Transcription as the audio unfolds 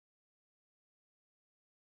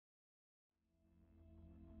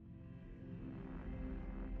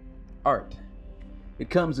Art. It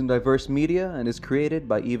comes in diverse media and is created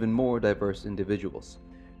by even more diverse individuals.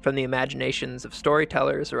 From the imaginations of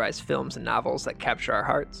storytellers arise films and novels that capture our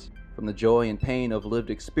hearts. From the joy and pain of lived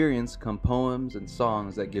experience come poems and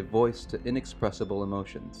songs that give voice to inexpressible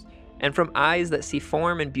emotions. And from eyes that see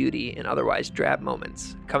form and beauty in otherwise drab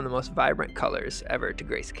moments come the most vibrant colors ever to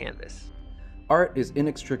grace canvas. Art is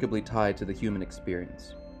inextricably tied to the human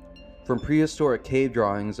experience. From prehistoric cave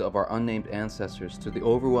drawings of our unnamed ancestors to the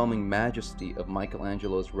overwhelming majesty of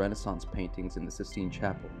Michelangelo's Renaissance paintings in the Sistine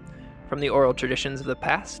Chapel. From the oral traditions of the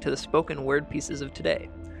past to the spoken word pieces of today,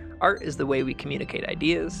 art is the way we communicate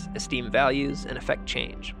ideas, esteem values, and affect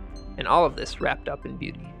change. And all of this wrapped up in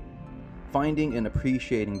beauty. Finding and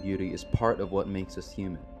appreciating beauty is part of what makes us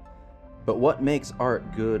human. But what makes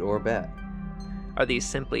art good or bad? Are these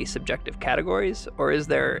simply subjective categories, or is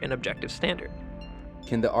there an objective standard?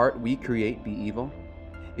 Can the art we create be evil?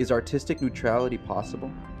 Is artistic neutrality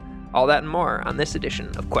possible? All that and more on this edition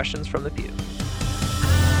of Questions from the Pew.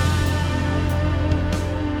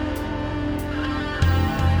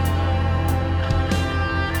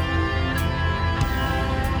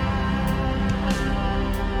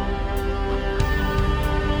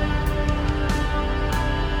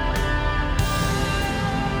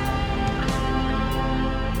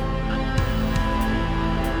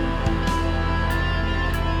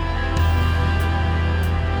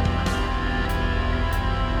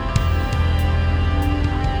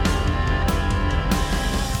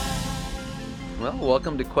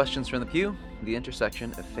 Welcome to Questions from the Pew, the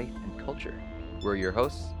intersection of faith and culture. We're your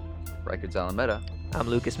hosts, Rikerts Alameda. I'm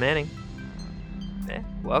Lucas Manning.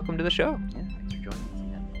 Welcome to the show. Yeah, thanks for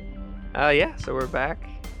joining us again. So we're back,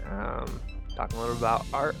 talking a little about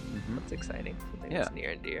art. Mm-hmm. That's exciting. Something that's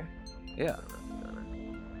near and dear. Yeah.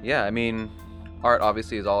 Yeah, I mean, art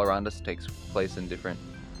obviously is all around us, takes place in different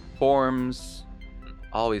forms,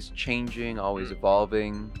 always changing, always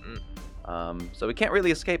evolving. So we can't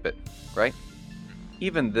really escape it, right?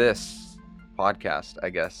 Even this podcast, I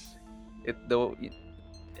guess,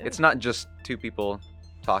 it's not just two people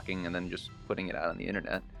talking and then just putting it out on the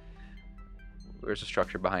internet. There's a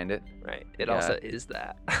structure behind it. Right. It also is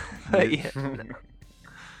that. It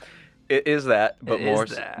is that, but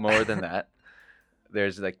more than that.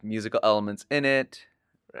 There's like musical elements in it.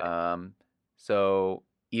 Right. So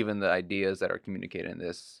even the ideas that are communicated in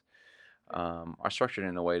this are structured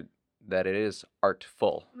in a way that it is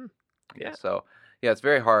artful. Yeah. So it's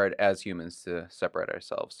very hard as humans to separate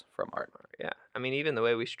ourselves from art. Yeah. I mean, even the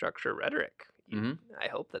way we structure rhetoric, Mm-hmm. I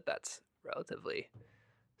hope that that's relatively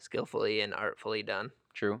skillfully and artfully done.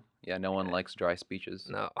 True. Yeah, no one likes dry speeches.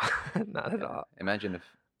 No, not at all. Imagine if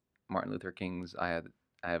Martin Luther King's I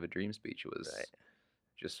Have a Dream speech was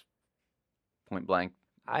just point blank.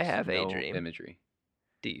 I have a dream. Imagery.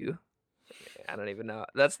 Do you? I don't even know.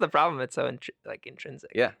 That's the problem. It's so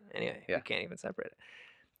intrinsic. Yeah. Anyway, you can't even separate it.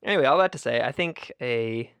 Anyway, all that to say, I think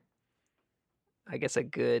a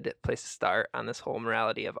good place to start on this whole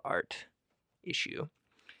morality of art issue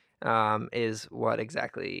is what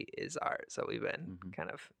exactly is art. So we've been kind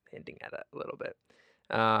of hinting at it a little bit.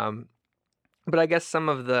 But I guess some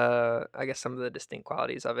of the distinct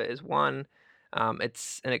qualities of it is one,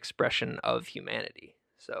 it's an expression of humanity.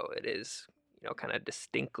 So it is, kind of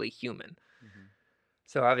distinctly human. Mm-hmm.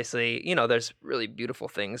 So obviously, there's really beautiful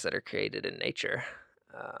things that are created in nature.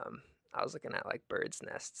 I was looking at like birds'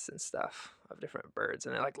 nests and stuff of different birds,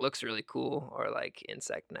 and it like looks really cool, or like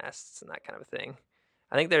insect nests and that kind of thing.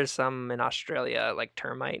 I think there's some in Australia, like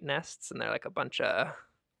termite nests, and they're like a bunch of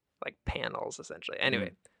like panels essentially.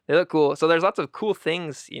 Anyway, they look cool. So there's lots of cool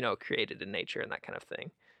things, created in nature and that kind of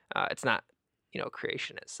thing. It's not,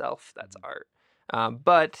 creation itself that's art.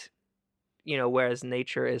 But, whereas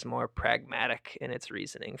nature is more pragmatic in its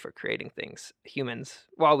reasoning for creating things, humans,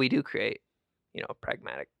 while we do create,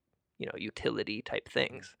 pragmatic, utility type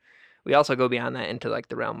things, we also go beyond that into like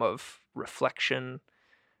the realm of reflection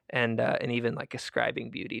and even like ascribing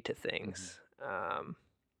beauty to things.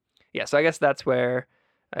 So I guess that's where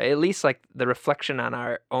at least like the reflection on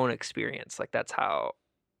our own experience, like that's how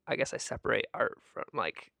I guess I separate art from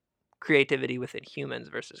like creativity within humans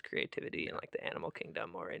versus creativity in like the animal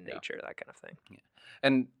kingdom or in nature, that kind of thing.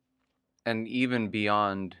 Yeah. And even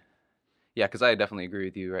beyond, because I definitely agree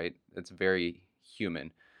with you, right? It's very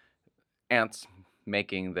human. Ants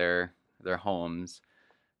making their homes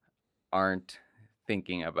aren't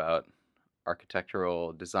thinking about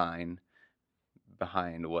architectural design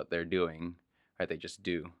behind what they're doing, right? They just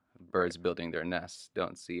do. Birds building their nests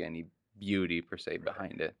don't see any beauty per se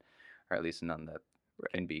behind it, or at least none that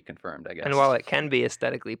can be confirmed, I guess. And while it can be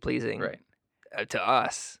aesthetically pleasing, right, to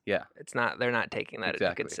us, Yeah. it's not. They're not taking that into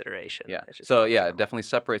Exactly. consideration. Yeah. It's just So yeah, it functional. definitely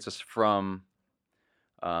separates us from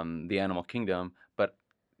the animal kingdom, but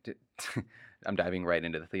I'm diving right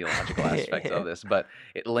into the theological aspects of this, but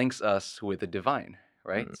it links us with the divine,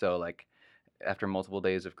 right? Mm. So like after multiple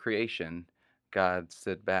days of creation, God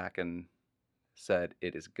stood back and said,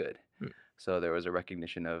 "It is good." Mm. So there was a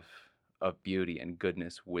recognition of beauty and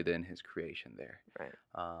goodness within His creation there. Right.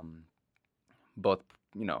 Both,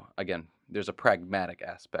 again, there's a pragmatic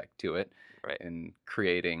aspect to it Right. in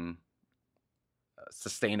creating a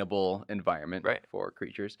sustainable environment Right. for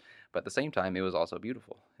creatures, but at the same time, it was also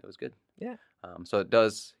beautiful. It was good. Yeah. So it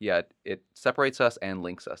does, it separates us and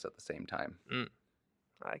links us at the same time.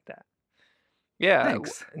 I like that. Yeah.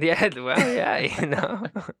 Thanks. Yeah. Well, yeah.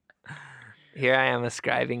 Here I am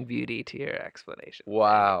ascribing beauty to your explanation.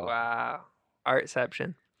 Wow. Wow.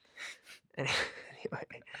 Artception.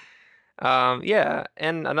 Anyway. Yeah.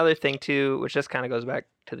 And another thing too, which just kind of goes back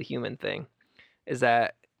to the human thing, is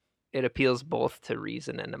that it appeals both to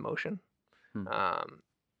reason and emotion. I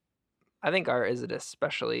think art is an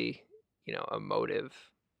especially,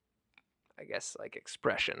 emotive, I guess, like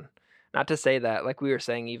expression. Not to say that, like we were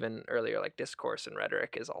saying even earlier, like discourse and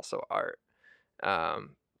rhetoric is also art.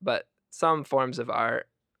 But some forms of art,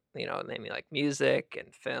 namely like music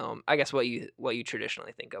and film. I guess what you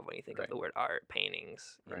traditionally think of when you think of the word art,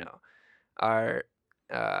 paintings, are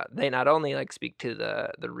they not only like speak to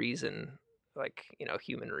the reason, like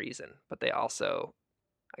human reason, but they also,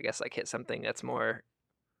 I guess, like hit something that's more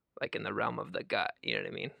like in the realm of the gut. You know what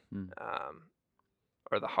I mean?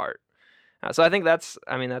 Or the heart. So I think that's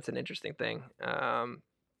an interesting thing.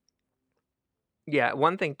 Yeah,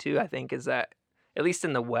 one thing too, I think, is that at least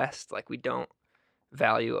in the West, like we don't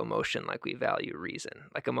value emotion like we value reason.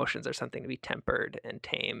 Like emotions are something to be tempered and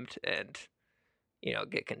tamed and,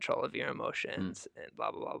 get control of your emotions and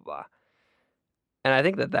blah, blah, blah, blah. And I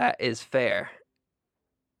think that is fair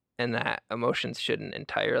and that emotions shouldn't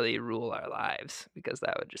entirely rule our lives because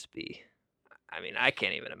that would just be, I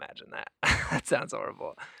can't even imagine that. That sounds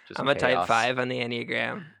horrible. I'm a type 5 on the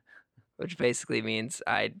Enneagram, which basically means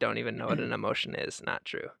I don't even know what an emotion is. Not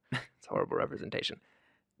true. It's a horrible representation.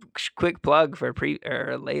 Quick plug for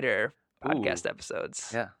later podcast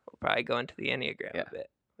episodes. Yeah. We'll probably go into the Enneagram a bit,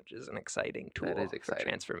 which is an exciting tool for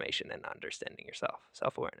transformation and understanding yourself,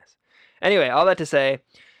 self-awareness. Anyway, all that to say,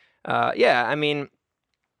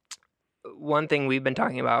 one thing we've been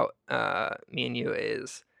talking about, me and you,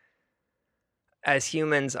 is as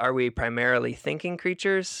humans, are we primarily thinking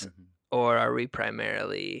creatures or are we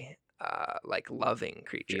primarily like loving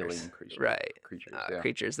creatures? Feeling creatures. Right.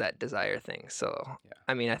 Creatures that desire things. So,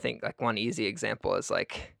 I think like one easy example is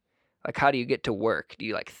like how do you get to work? Do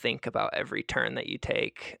you like think about every turn that you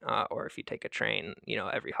take, or if you take a train,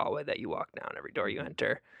 every hallway that you walk down, every door you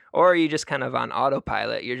enter, or are you just kind of on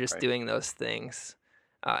autopilot? You're just doing those things.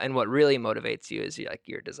 And what really motivates you is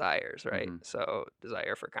your desires, right? So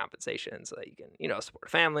desire for compensation so that you can, support a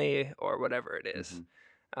family or whatever it is.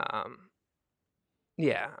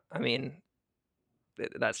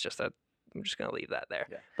 That's just I'm just going to leave that there.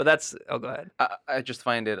 Yeah. But go ahead. I just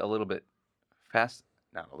find it a little bit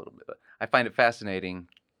not a little bit, but I find it fascinating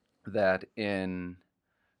that in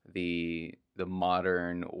the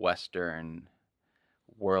modern Western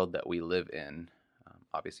world that we live in,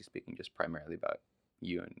 obviously speaking just primarily about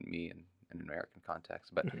you and me in an American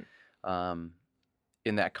context, but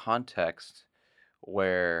in that context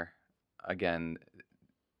where, again,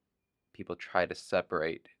 people try to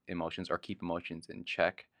separate emotions or keep emotions in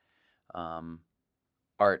check,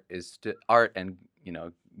 art and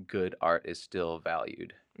good art is still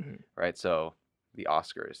valued, right? So the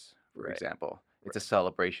Oscars, for example, it's a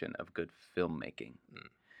celebration of good filmmaking,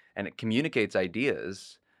 and it communicates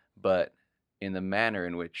ideas, but in the manner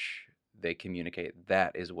in which they communicate,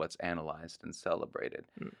 that is what's analyzed and celebrated.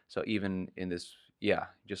 So even in this,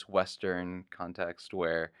 just Western context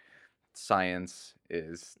where science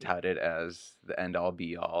is touted as the end-all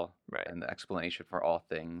be-all and the explanation for all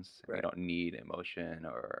things, you don't need emotion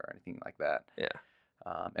or anything like that.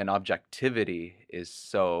 And objectivity is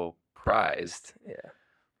so prized.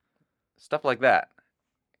 Stuff like that.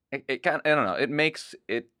 It kind of, I don't know. It makes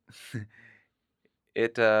it.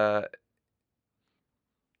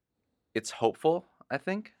 It's hopeful, I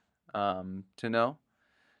think, to know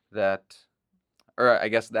that, or I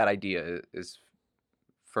guess that idea is,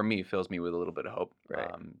 for me, fills me with a little bit of hope. Right.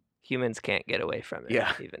 Humans can't get away from it,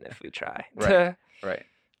 even if we try. Right.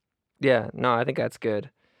 Yeah, no, I think that's good.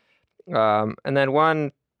 And then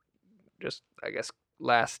one, just, I guess,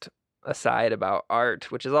 last aside about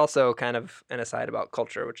art, which is also kind of an aside about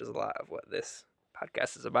culture, which is a lot of what this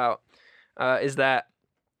podcast is about, is that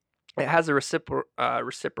it has a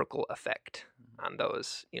reciprocal effect on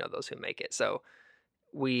those who make it. So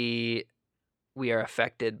we are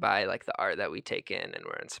affected by like the art that we take in, and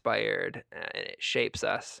we're inspired, and it shapes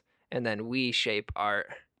us, and then we shape art,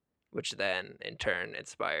 which then in turn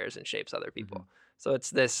inspires and shapes other people. So it's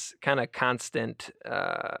this kind of constant,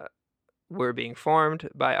 we're being formed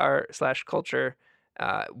by art / culture,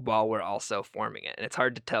 while we're also forming it, and it's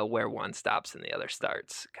hard to tell where one stops and the other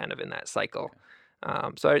starts, kind of in that cycle.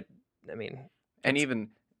 So I mean, And even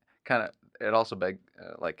kind of, it also it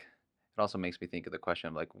also makes me think of the question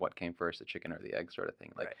of like, what came first, the chicken or the egg sort of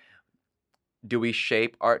thing. Like, right. do we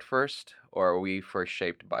shape art first, or are we first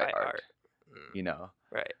shaped by art? You know,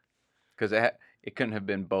 Right. because it couldn't have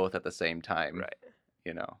been both at the same time. Right.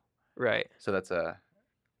 You know. Right. So that's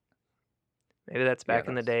maybe that's back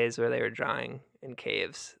in the days where they were drawing in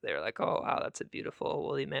caves. They were like, "Oh wow, that's a beautiful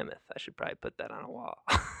woolly mammoth. I should probably put that on a wall."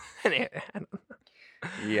 Anyway, I don't know.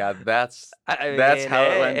 Yeah, that's how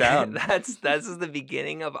it went down. That's the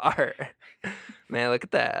beginning of art. Man, look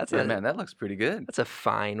at that. Man, that looks pretty good. That's a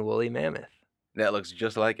fine woolly mammoth. That looks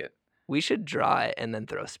just like it. We should draw it and then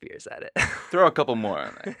throw spears at it. Throw a couple more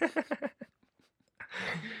on that.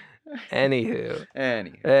 Anywho,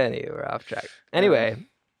 we're off track. Anyway,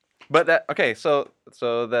 but so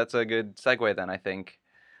that's a good segue then, I think.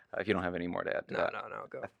 If you don't have any more to add to that. No,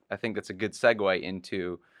 go. I think that's a good segue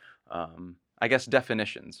into, I guess,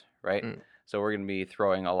 definitions, right? So we're going to be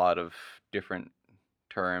throwing a lot of different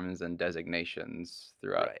terms and designations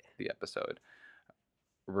throughout the episode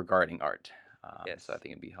regarding art. Yes. So I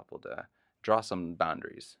think it'd be helpful to draw some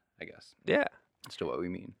boundaries, I guess. Yeah. As to what we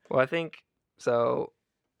mean. Well, I think so.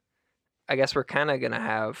 I guess we're kind of going to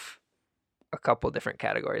have a couple different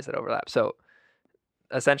categories that overlap. So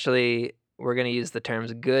essentially, we're going to use the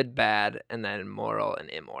terms good, bad, and then moral and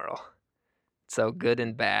immoral. So good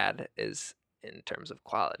and bad is in terms of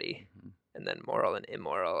quality, and then moral and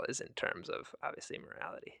immoral is in terms of obviously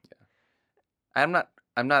morality. Yeah.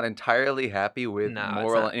 I'm not entirely happy with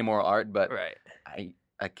moral and immoral art, but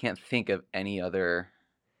I can't think of any other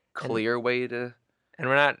clear way to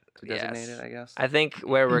we're not designate it, I guess. I think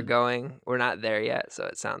where we're going, we're not there yet, so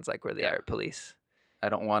it sounds like we're the art police. I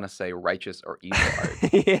don't want to say righteous or evil art.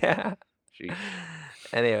 Yeah. Jeez.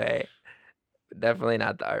 Anyway, definitely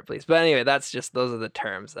not the art police. But anyway, those are the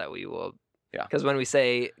terms that we will. Yeah. Because when we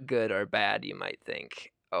say good or bad, you might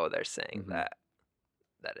think, oh, they're saying that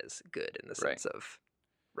is good in the sense of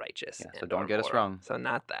righteous. Yeah, so don't get us wrong. So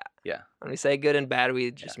not that. Yeah. When we say good and bad, we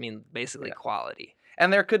just mean basically quality.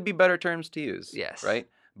 And there could be better terms to use. Yes. Right?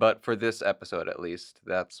 But for this episode, at least,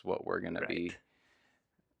 that's what we're going to be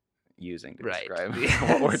using to describe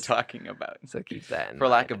what we're talking about. So keep that in mind. For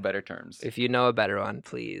lack of better terms. If you know a better one,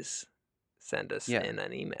 please send us in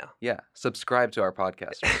an email. Yeah. Subscribe to our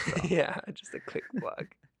podcast. Yeah, just a quick plug.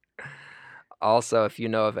 Also, if you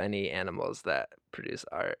know of any animals that produce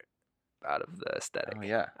art out of the aesthetic,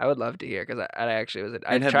 I would love to hear, because I actually was.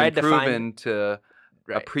 I tried to find to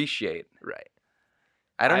appreciate. Right.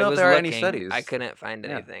 I don't know if there are any studies. I couldn't find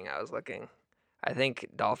anything. I was looking. I think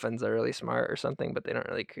dolphins are really smart or something, but they don't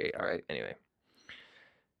really create art. Right. Anyway.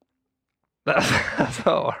 That's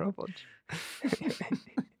so horrible.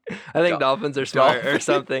 I think dolphins are smart or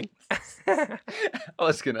something. I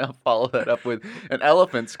was going to follow that up with, and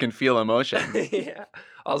elephants can feel emotion. Yeah.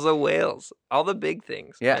 Also whales. All the big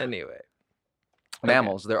things. Yeah. Anyway.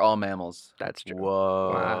 Mammals. They're all mammals. That's true.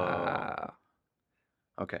 Whoa. Wow.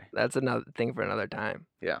 Okay. That's another thing for another time.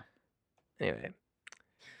 Yeah. Anyway.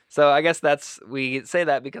 So I guess we say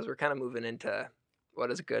that because we're kind of moving into what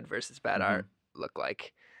does good versus bad art look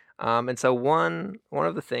like. And so one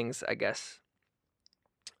of the things, I guess,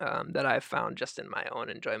 that I've found just in my own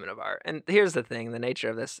enjoyment of art, and here's the thing, the nature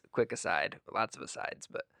of this, quick aside, lots of asides,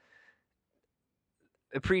 but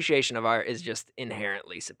appreciation of art is just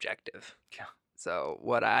inherently subjective. Yeah. So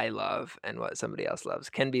what I love and what somebody else loves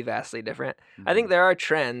can be vastly different. I think there are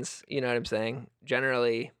trends, you know what I'm saying?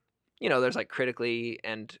 Generally, there's like critically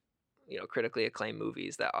acclaimed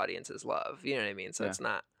movies that audiences love. You know what I mean? So it's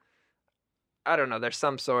not, I don't know, there's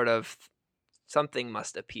some sort of, something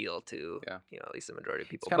must appeal to, at least the majority of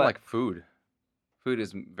people. It's kind of like food. Food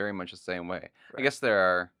is very much the same way. Right. I guess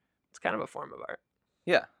it's kind of a form of art.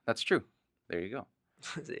 Yeah, that's true. There you go.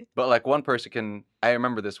 See? But like one person I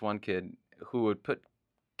remember this one kid who would put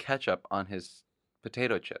ketchup on his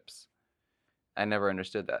potato chips. I never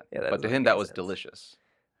understood that. Yeah, but to him, that was delicious.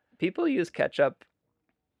 People use ketchup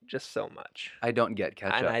just so much. I don't get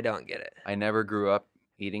ketchup. And I don't get it. I never grew up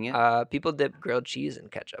eating it. People dip grilled cheese in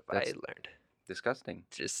ketchup, I learned. Disgusting.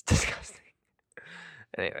 Just disgusting.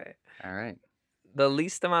 Anyway. All right. The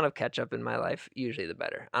least amount of ketchup in my life, usually the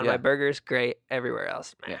better. On my burgers, great. Everywhere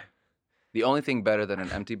else, man. Yeah. The only thing better than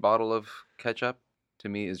an empty bottle of ketchup to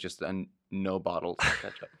me is just no bottles of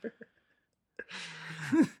ketchup.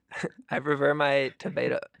 I prefer my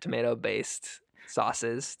tomato-based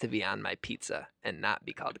sauces to be on my pizza and not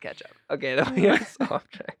be called ketchup. Okay, then we are off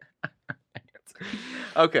track.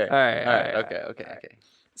 Okay. All right. Okay.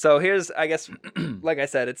 So here's, I guess, like I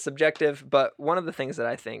said, it's subjective, but one of the things that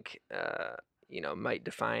I think, might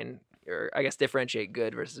define or I guess differentiate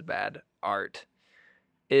good versus bad art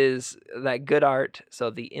is that good art, so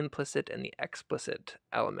the implicit and the explicit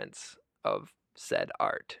elements of said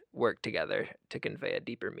art work together to convey a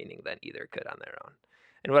deeper meaning than either could on their own.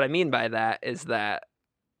 And what I mean by that is that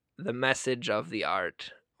the message of the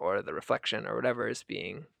art or the reflection or whatever is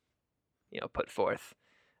being, put forth,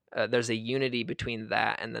 there's a unity between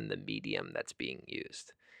that and then the medium that's being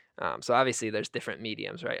used. So obviously there's different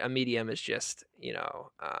mediums, right? A medium is just,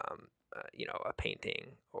 a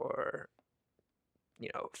painting or,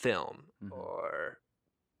 film or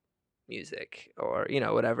music or,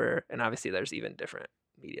 whatever. And obviously there's even different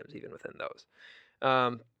mediums even within those.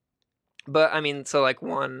 But I mean, so like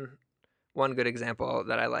one good example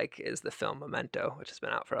that I like is the film Memento, which has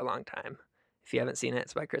been out for a long time. If you haven't seen it,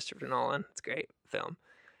 it's by Christopher Nolan. It's a great film.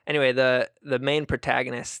 Anyway, the main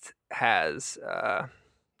protagonist has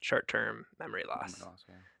short-term memory loss.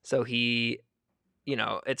 So he,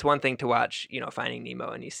 it's one thing to watch, Finding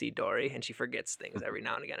Nemo and you see Dory and she forgets things every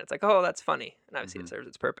now and again. It's like, oh, that's funny. And obviously it serves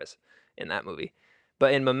its purpose in that movie.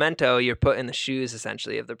 But in Memento, you're put in the shoes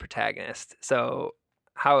essentially of the protagonist. So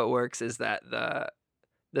how it works is that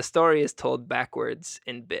the story is told backwards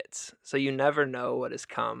in bits. So you never know what has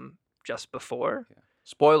come just before. Yeah.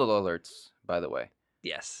 Spoiler alerts, by the way.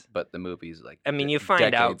 Yes. But the movie's like you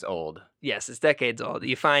find decades old. Yes, it's decades old.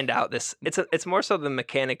 You find out this it's more so the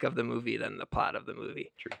mechanic of the movie than the plot of the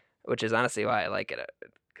movie. True. Which is honestly why I like it. I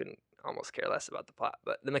couldn't almost care less about the plot.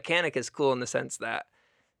 But the mechanic is cool in the sense that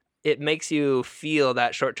it makes you feel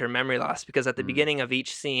that short-term memory loss because at the beginning of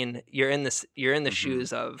each scene, you're in the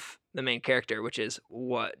shoes of the main character, which is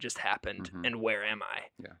what just happened and where am I?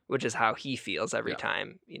 Yeah. Which is how he feels every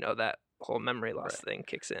time, that whole memory loss thing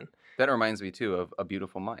kicks in. That reminds me too of A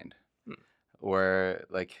Beautiful Mind, where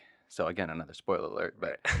so again another spoiler alert,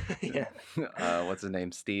 but yeah, what's his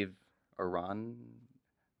name? Steve or Ron?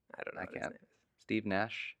 I don't know. I can't. Steve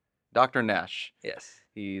Nash, Dr. Nash. Yes,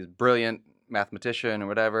 he's brilliant mathematician or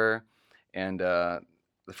whatever, and the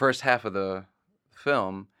first half of the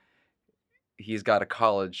film, he's got a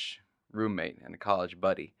college roommate and a college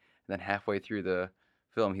buddy, and then halfway through the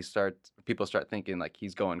film people start thinking like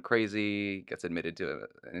he's going crazy, gets admitted to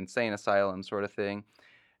an insane asylum sort of thing,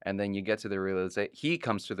 and then you get to he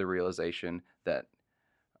comes to the realization that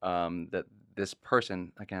that this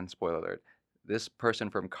person, again spoiler alert, this person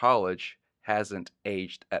from college hasn't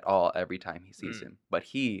aged at all every time he sees him, but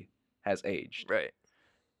he has aged, right?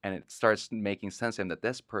 And it starts making sense to him that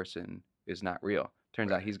this person is not real.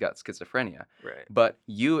 Turns out he's got schizophrenia, right? But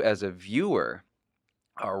you as a viewer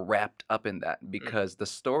are wrapped up in that because the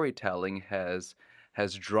storytelling has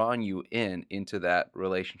drawn you into that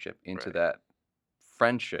relationship, into that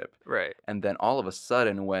friendship. Right. And then all of a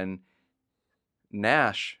sudden when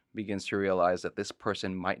Nash begins to realize that this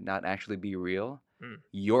person might not actually be real,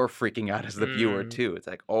 you're freaking out as the viewer too. It's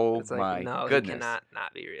like, oh my goodness. He cannot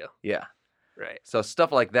not be real. Yeah. Right. So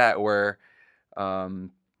stuff like that where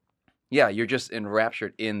you're just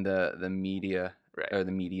enraptured in the media or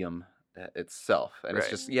the medium itself, and it's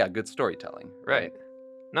just good storytelling, right?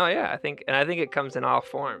 No, yeah, I think it comes in all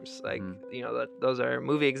forms. Like those are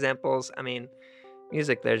movie examples. I mean,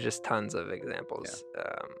 music. There's just tons of examples.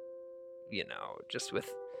 Just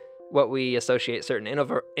with what we associate certain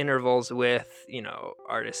intervals with.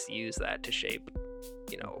 Artists use that to shape,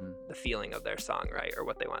 the feeling of their song, right, or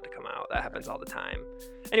what they want to come out. That happens all the time.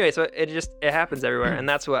 Anyway, so it happens everywhere, and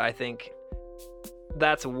that's what I think.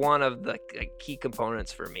 That's one of the key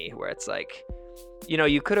components for me, where it's like,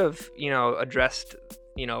 you could have, addressed,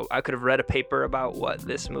 I could have read a paper about what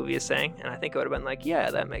this movie is saying, and I think it would have been like, yeah,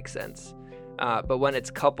 that makes sense. But when it's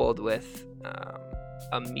coupled with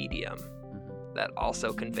a medium that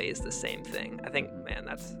also conveys the same thing, I think, man,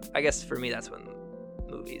 I guess for me, that's when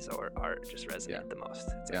movies or art just resonate the most.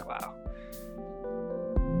 It's like, wow.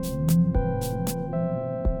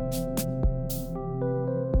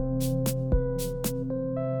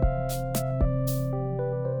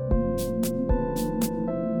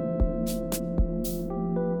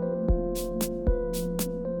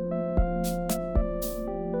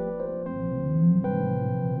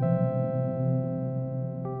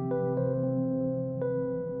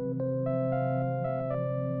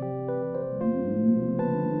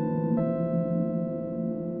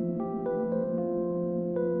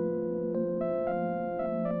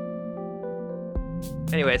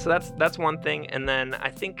 Anyway, so that's one thing, and then I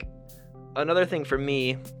think another thing for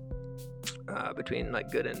me between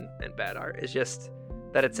like good and bad art is just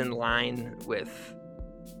that it's in line with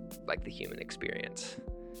like the human experience.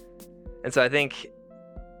 And so I think,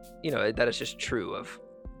 that it's just true of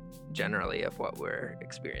generally of what we're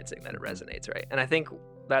experiencing, that it resonates, right? And I think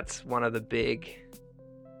that's one of the big,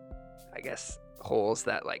 I guess, holes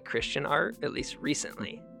that like Christian art, at least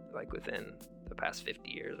recently, like within the past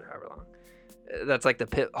 50 years or however long, that's like the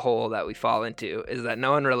pit hole that we fall into, is that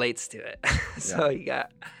no one relates to it. So you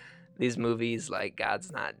got these movies like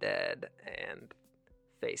God's Not Dead and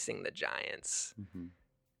Facing the Giants,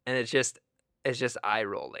 and it's just eye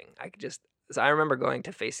rolling. I remember going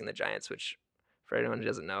to Facing the Giants, which for anyone who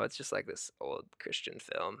doesn't know, it's just like this old Christian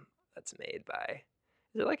film that's made by,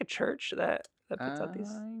 is it like a church that puts out these?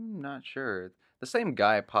 I'm not sure. The same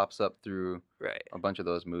guy pops up through Right. a bunch of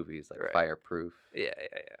those movies, like Right. Fireproof. Yeah.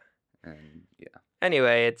 And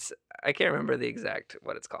Anyway, I can't remember the exact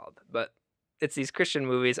what it's called, but it's these Christian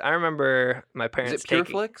movies. I remember my parents Is it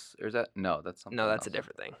Pureflix? Or is that? No, that's something No, that's else. a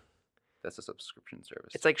different thing. That's a subscription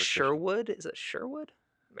service. It's like for Christian. Sherwood. Is it Sherwood?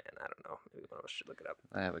 Man, I don't know. Maybe one of us should look it up.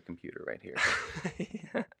 I have a computer right here.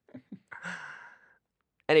 Yeah.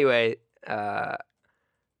 Anyway,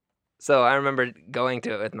 so I remember going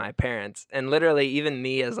to it with my parents, and literally even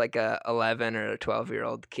me as like a 11 or a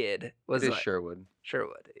 12-year-old kid was It is like, Sherwood.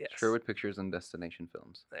 Sherwood, yes. Sherwood Pictures and Destination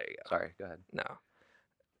Films. There you go. Sorry, go ahead. No.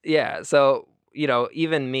 Yeah, so,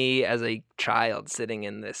 even me as a child sitting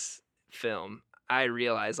in this film, I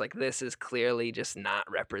realized like this is clearly just not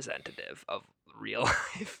representative of real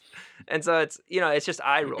life. And so it's, it's just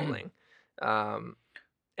eye rolling.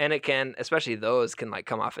 And it can, especially those can like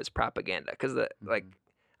come off as propaganda, because like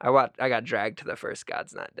I got dragged to the first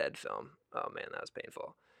God's Not Dead film. Oh man, that was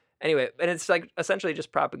painful. Anyway, and it's like essentially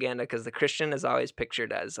just propaganda, because the Christian is always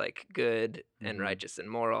pictured as like good and righteous and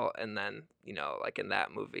moral, and then like in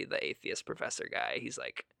that movie, the atheist professor guy, he's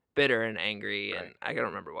like bitter and angry, and I don't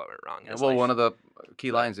remember what went wrong in his life. One of the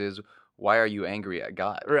key lines is, "Why are you angry at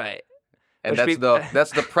God?" Right. And that's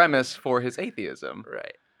the premise for his atheism.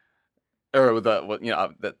 Right. Or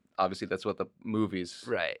that obviously that's what the movie's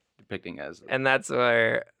depicting as. And that's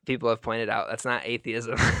where people have pointed out that's not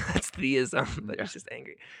atheism, that's theism, but he's just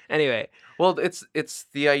angry. Anyway. Well, it's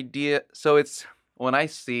the idea. So it's when I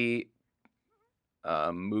see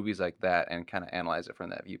movies like that and kind of analyze it from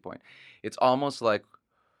that viewpoint, it's almost like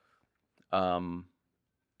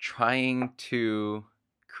trying to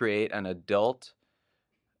create an adult.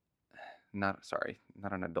 Not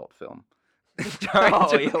an adult film.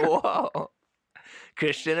 Whoa.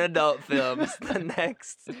 Christian adult films, the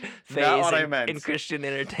next phase in Christian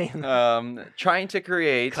entertainment. Trying to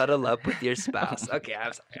create... Cuddle up with your spouse. Okay,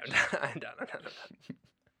 I'm sorry. I'm done.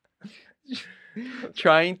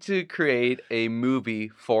 Trying to create a movie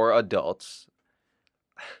for adults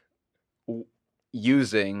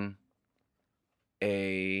using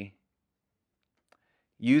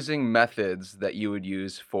methods that you would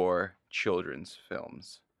use for children's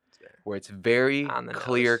films, where it's very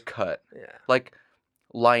clear cut. Yeah. Like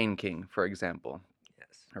Lion King, for example.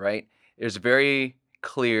 Yes. Right? There's very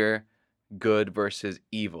clear good versus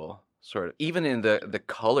evil, sort of. Even in the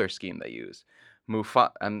color scheme they use.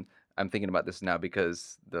 I'm thinking about this now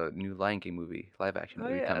because the new Lion King movie, live action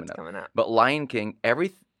movie coming out. But Lion King,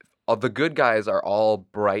 the good guys are all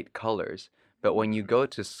bright colors. But when you go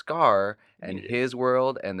to Scar and his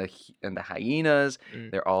world and the hyenas,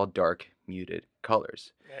 they're all dark, muted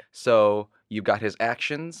colors. Right. So you've got his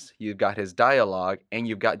actions, you've got his dialogue, and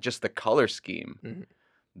you've got just the color scheme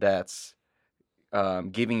that's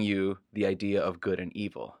giving you the idea of good and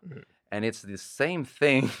evil. And it's the same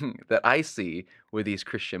thing that I see with these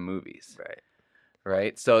Christian movies.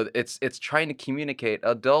 Right? So it's trying to communicate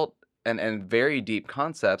adult and very deep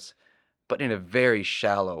concepts, but in a very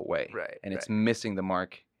shallow way. Right. And it's missing the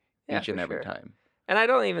mark each and every time. And I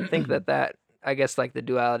don't even think that I guess like the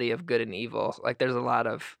duality of good and evil, like there's a lot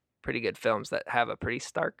of pretty good films that have a pretty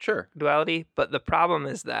stark duality. But the problem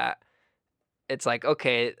is that it's like,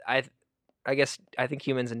 okay, I think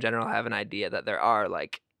humans in general have an idea that there are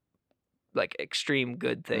like extreme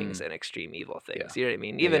good things and extreme evil things. You know what I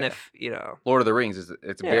mean? Even if, Lord of the Rings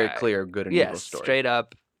it's a very clear good and evil story. Straight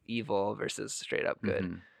up evil versus straight up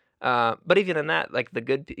good. But even in that, like the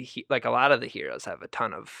good, like a lot of the heroes have a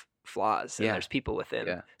ton of flaws, and there's people within.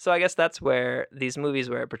 Yeah. So I guess that's where these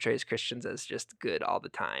movies where it portrays Christians as just good all the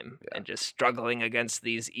time and just struggling against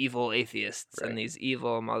these evil atheists and these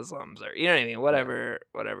evil Muslims, or you know what I mean,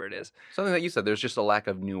 whatever it is. Something that you said, there's just a lack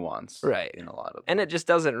of nuance, in a lot of them. And it just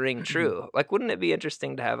doesn't ring true. Like, wouldn't it be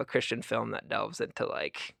interesting to have a Christian film that delves into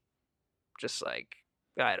like, just like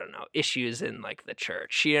I don't know, issues in like the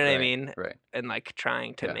church. You know what I mean? Right. And like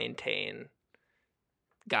trying to maintain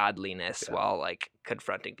godliness while like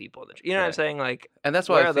confronting people. You know what I'm saying? Like, and that's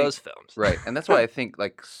why where I are think, those films? right, and that's why I think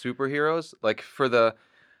like superheroes, like for the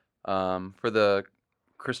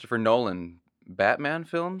Christopher Nolan Batman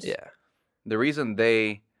films, Yeah. the reason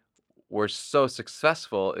they were so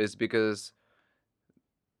successful is because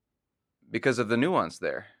of the nuance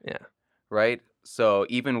there. Yeah. Right? So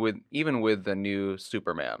even with the new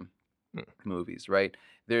Superman movies, right?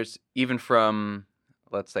 There's even from,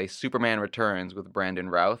 let's say, Superman Returns with Brandon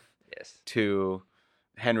Routh to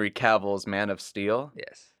Henry Cavill's Man of Steel.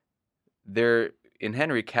 Yes. There, in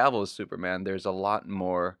Henry Cavill's Superman, there's a lot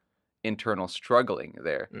more internal struggling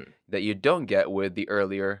there that you don't get with the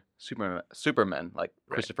earlier Supermen, like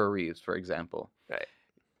Christopher Reeves, for example. Right.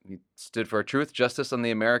 He stood for truth, justice, and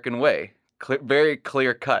the American way. Very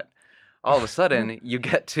clear cut. All of a sudden, you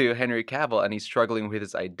get to Henry Cavill, and he's struggling with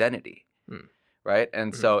his identity, right?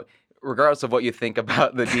 And so, regardless of what you think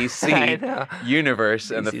about the DC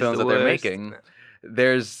universe and the films that they're making,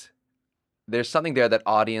 there's something there that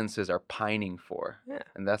audiences are pining for,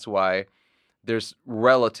 and that's why there's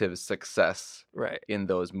relative success in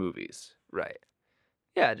those movies. Right.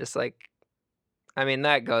 Yeah, just like, I mean,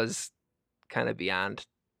 that goes kind of beyond.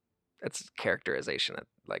 It's characterization at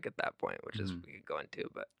that point, which is we could go into,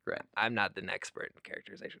 but I'm not an expert in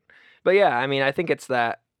characterization. But yeah, I mean, I think it's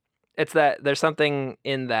that there's something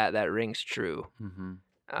in that rings true.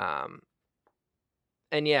 And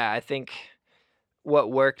yeah, I think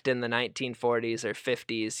what worked in the 1940s or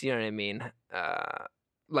 50s, you know what I mean?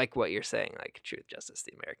 Like what you're saying, like truth, justice,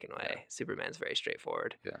 the American way. Superman's very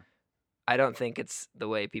straightforward. Yeah. I don't think it's the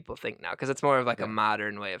way people think now, because it's more of like a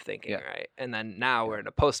modern way of thinking, right? And then now we're in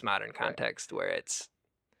a postmodern context where it's,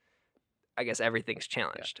 I guess, everything's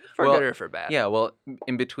challenged for good or for bad. Yeah, well,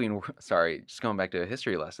 in between, sorry, just going back to a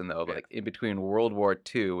history lesson though, but like in between World War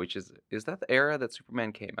II, which is that the era that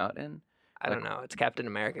Superman came out in? I don't know. It's Captain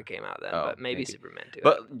America came out then, but maybe Superman too.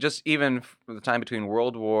 But just even the time between the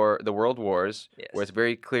World Wars, where it's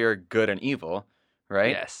very clear good and evil,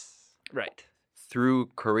 right? Yes, right.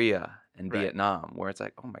 Through Korea and Vietnam, where it's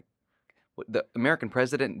like, oh my, the American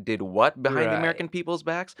president did what behind the American people's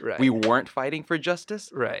backs? Right. We weren't fighting for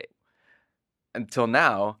justice? Right. Until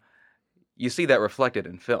now, you see that reflected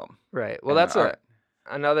in film. Right. Well, that's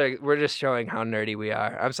another, we're just showing how nerdy we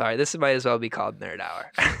are. I'm sorry, this might as well be called Nerd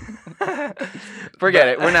Hour. Forget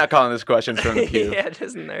it. We're not calling this questions from the pew. Yeah,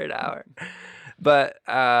 just Nerd Hour. But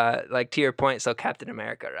like to your point, so Captain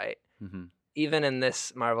America, right? Even in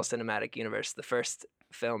this Marvel Cinematic Universe, the first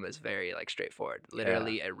film is very like straightforward.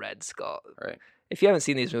 Literally a red skull. Right. If you haven't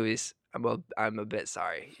seen these movies, I'm a bit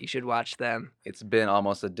sorry. You should watch them. It's been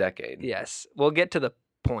almost a decade. Yes. We'll get to the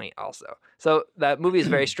point also. So that movie is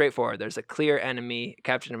very straightforward. There's a clear enemy.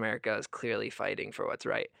 Captain America is clearly fighting for what's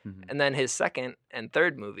right. And then his second and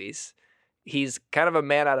third movies, he's kind of a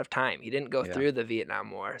man out of time. He didn't go through the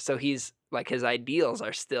Vietnam War. So he's like, his ideals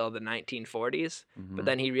are still the 1940s, but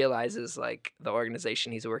then he realizes like the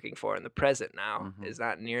organization he's working for in the present now is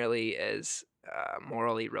not nearly as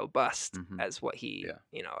morally robust as what he,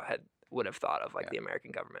 would have thought of like the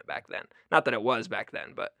American government back then. Not that it was back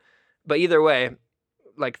then, but either way,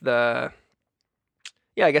 like I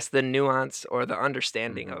guess the nuance or the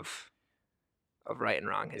understanding of right and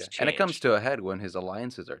wrong has changed. And it comes to a head when his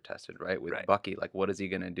alliances are tested, right? With Bucky, like what is he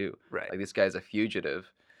gonna do? Right. Like this guy's a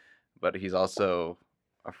fugitive, but he's also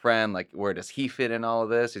a friend. Like where does he fit in all of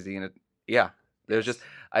this? Is he gonna? Yeah. There's just,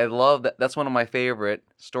 I love that. That's one of my favorite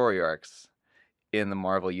story arcs in the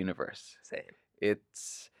Marvel universe. Same.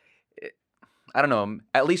 I don't know.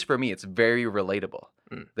 At least for me, it's very relatable.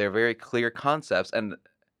 They're very clear concepts, and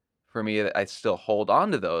for me, I still hold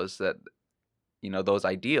on to those those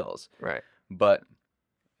ideals. Right. But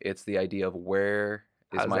it's the idea of where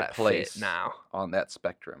is my place now on that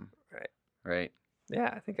spectrum. Right. Right.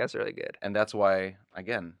 Yeah, I think that's really good. And that's why,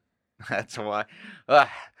 again, the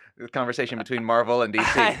conversation between Marvel and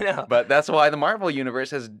DC. I know. But that's why the Marvel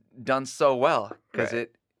universe has done so well, because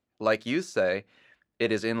it, like you say,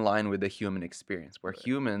 it is in line with the human experience, where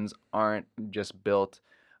humans aren't just built,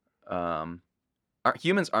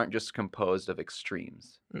 humans aren't just composed of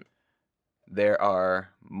extremes. There are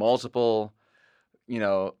multiple,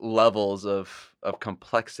 levels of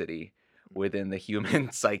complexity within the human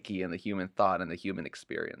psyche and the human thought and the human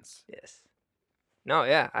experience. Yes. No,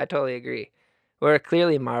 yeah, I totally agree. We're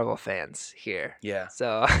clearly Marvel fans here. Yeah.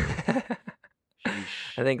 So I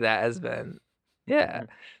think that has been,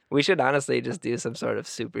 we should honestly just do some sort of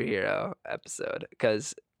superhero episode,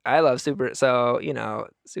 because I love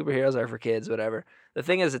superheroes are for kids, whatever. The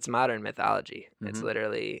thing is, it's modern mythology. It's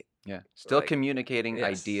literally Yeah. Still Like, communicating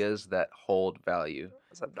yes. ideas that hold value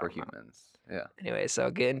That's what I'm for talking about. humans. Yeah. Anyway,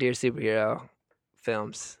 so get into your superhero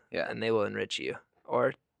films, Yeah. and they will enrich you,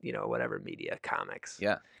 or whatever media, comics.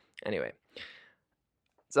 Yeah. Anyway,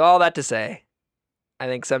 so all that to say, I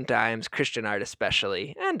think sometimes Christian art,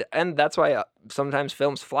 especially, and that's why sometimes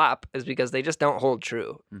films flop, is because they just don't hold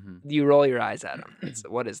true. Mm-hmm. You roll your eyes at them. It's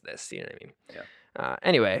what is this? You know what I mean? Yeah.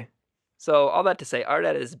 Anyway, so all that to say, art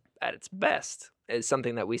at its best is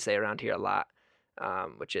something that we say around here a lot,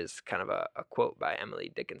 which is kind of a quote by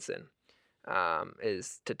Emily Dickinson,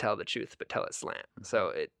 is to tell the truth but tell it slant. Mm-hmm.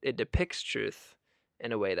 So it depicts truth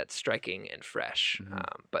in a way that's striking and fresh,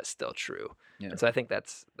 Mm-hmm. but still true. Yeah. And so I think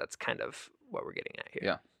that's kind of what we're getting at here.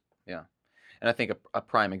 Yeah. Yeah. And I think a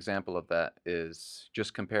prime example of that is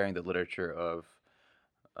just comparing the literature of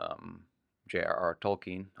J.R.R.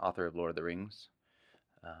 Tolkien, author of Lord of the Rings,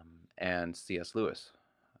 and C.S. Lewis,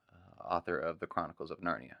 author of the Chronicles of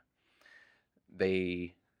Narnia.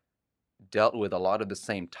 They dealt with a lot of the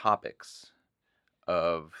same topics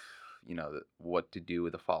of, what to do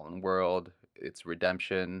with the fallen world, its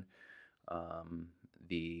redemption,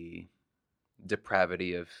 the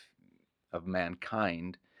depravity of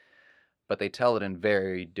mankind, but they tell it in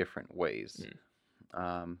very different ways.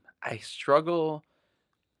 I struggle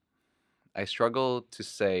to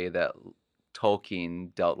say that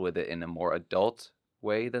Tolkien dealt with it in a more adult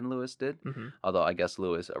way than Lewis did. Mm-hmm. Although I guess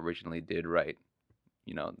Lewis originally did write,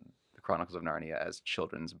 the Chronicles of Narnia as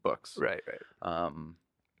children's books. Right.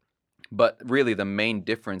 But really, the main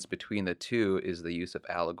difference between the two is the use of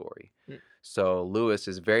allegory. So Lewis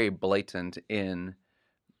is very blatant in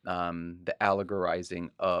the allegorizing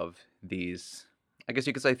of these, I guess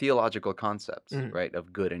you could say, theological concepts, right,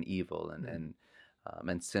 of good and evil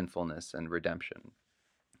and sinfulness and redemption.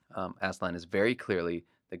 Aslan is very clearly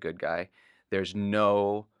the good guy. There's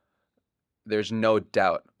no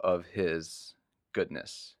doubt of his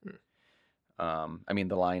goodness. I mean,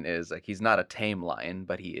 the line is like, he's not a tame lion,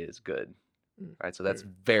 but he is good, right? So that's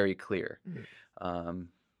very clear.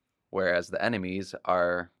 Whereas the enemies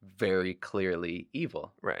are very clearly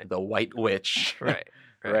evil. Right. The White Witch. Right.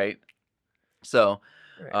 Right. So,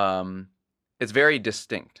 it's very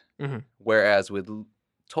distinct. Mm-hmm. Whereas with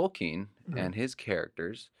Tolkien and his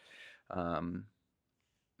characters,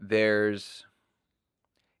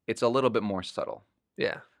 it's a little bit more subtle.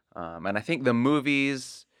 Yeah. And I think the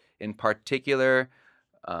movies in particular,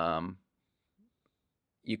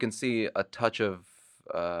 you can see a touch of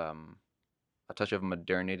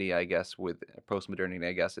modernity, I guess, with post-modernity,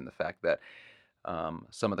 I guess, in the fact that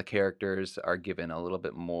some of the characters are given a little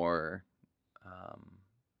bit more,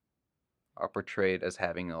 are portrayed as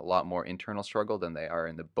having a lot more internal struggle than they are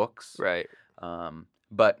in the books. Right.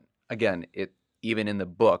 But again, even in the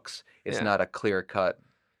books, it's not a clear-cut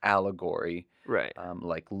allegory, right?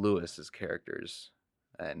 Like Lewis's characters,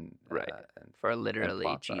 and for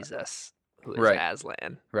literally Jesus, who is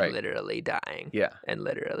Aslan, right, literally dying, yeah, and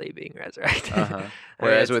literally being resurrected.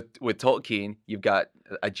 Whereas with Tolkien, you've got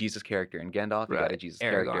a Jesus character in Gandalf, you've got a Jesus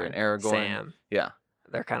character in Aragorn, Sam, yeah,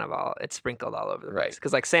 they're kind of it's sprinkled all over the place.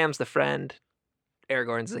 Because like Sam's the friend,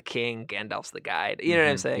 Aragorn's the king, Gandalf's the guide. You know what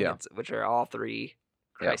I'm saying? Yeah. Which are all three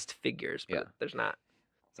Christ figures, but there's not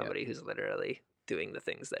somebody who's literally doing the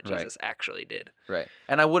things that Jesus actually did. Right.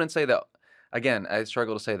 And I wouldn't say that, again, I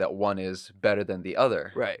struggle to say that one is better than the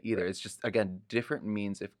other either. It's just, again, different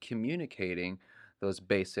means of communicating those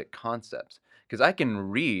basic concepts. Because I can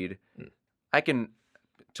read,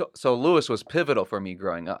 so Lewis was pivotal for me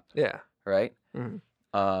growing up. Yeah. Right?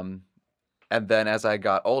 Mm-hmm. And then as I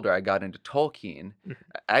got older, I got into Tolkien.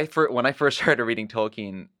 When I first started reading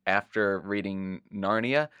Tolkien after reading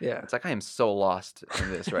Narnia, it's like I am so lost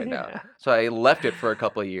in this right now. So I left it for a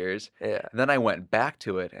couple of years. Yeah. Then I went back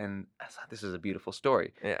to it, and I thought, this is a beautiful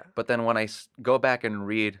story. Yeah. But then when I go back and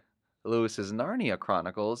read Lewis's Narnia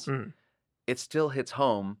Chronicles, it still hits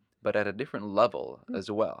home, but at a different level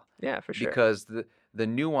as well. Yeah, for sure. Because the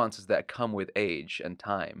nuances that come with age and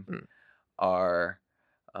time are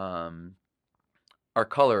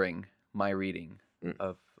coloring my reading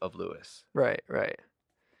of Lewis. Right.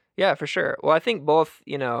 Yeah, for sure. Well, I think both,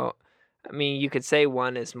 I mean, you could say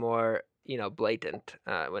one is more, blatant,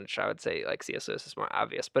 which I would say like C.S. Lewis is more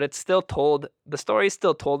obvious, but it's still told, the story's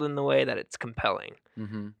still told in the way that it's compelling.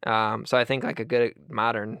 So I think like a good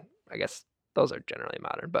modern, I guess those are generally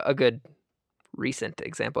modern, but a good recent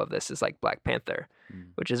example of this is like Black Panther,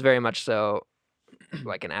 which is very much so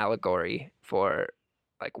like an allegory for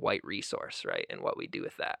like white resource, right? And what we do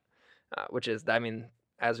with that, which is, I mean,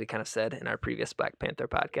 as we kind of said in our previous Black Panther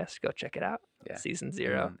podcast, go check it out. Yeah. Season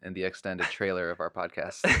 0. And the extended trailer of our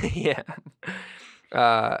podcast. Yeah.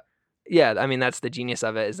 yeah, I mean that's the genius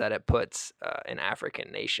of it, is that it puts an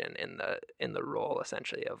African nation in the role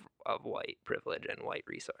essentially of white privilege and white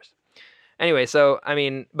resource. Anyway, so I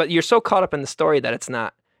mean, but you're so caught up in the story that it's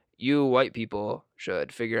not, you white people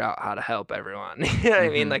should figure out how to help everyone. You know what I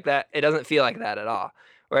mean? Like that, it doesn't feel like that at all.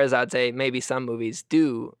 Whereas I'd say maybe some movies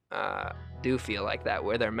do feel like that,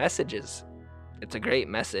 where their message is, it's a great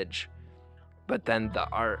message, but then the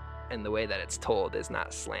art and the way that it's told is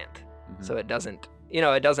not slant. So it doesn't,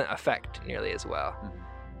 it doesn't affect nearly as well.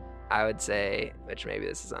 I would say, which maybe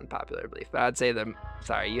this is unpopular belief, but I'd say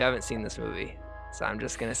sorry, you haven't seen this movie, so I'm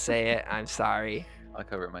just going to say it. I'm sorry. I'll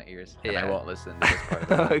cover my ears, and I won't listen to this part of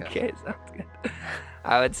the podcast. Okay, sounds good.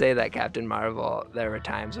 I would say that Captain Marvel, there were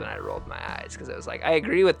times when I rolled my eyes, because it was like, I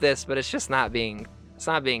agree with this, but it's just not being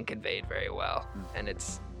conveyed very well, and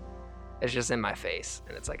it's just in my face,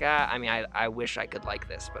 and it's like, I wish I could like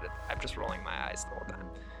this, but I'm just rolling my eyes the whole time.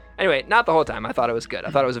 Anyway, not the whole time. I thought it was good. I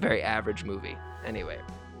thought it was a very average movie. Anyway,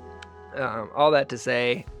 all that to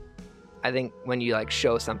say, I think when you like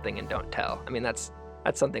show something and don't tell, I mean that's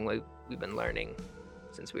something we've been learning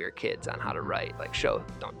since we were kids on how to write, like show,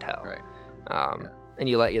 don't tell. Right. And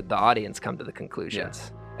you let the audience come to the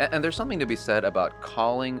conclusions. Yeah. And there's something to be said about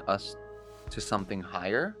calling us to something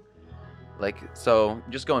higher. Like, so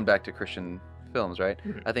just going back to Christian films, right?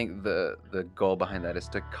 I think the goal behind that is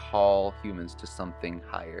to call humans to something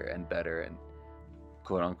higher and better and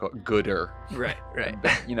quote unquote gooder. Right.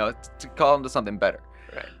 To call them to something better.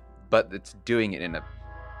 Right. But it's doing it in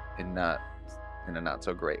a not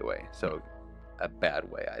so great way. So a bad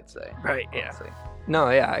way, I'd say. Right. Yeah. Honestly. No.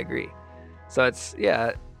 Yeah, I agree. So it's,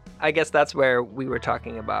 I guess that's where we were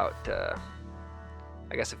talking about.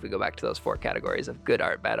 I guess if we go back to those 4 categories of good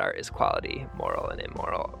art, bad art is quality, moral, and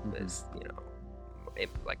immoral is,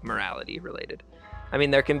 like morality related. I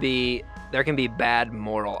mean, there can be bad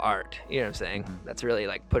moral art. You know what I'm saying? That's really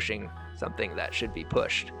like pushing something that should be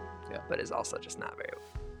pushed, but is also just not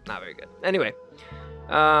very good. Anyway,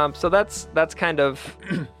 so that's kind of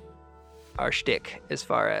our shtick as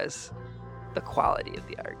far as the quality of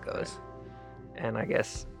the art goes. And I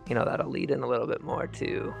guess, that'll lead in a little bit more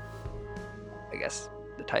to, I guess,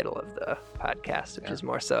 the title of the podcast, which is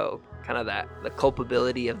more so kind of the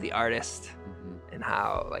culpability of the artist, and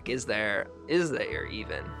how, like, is there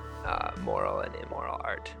even moral and immoral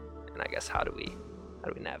art? And I guess how do we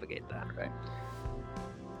navigate that? Right.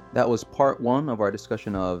 That was part 1 of our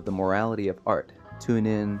discussion of the morality of art. Tune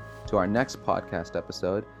in to our next podcast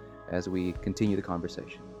episode as we continue the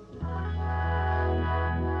conversation.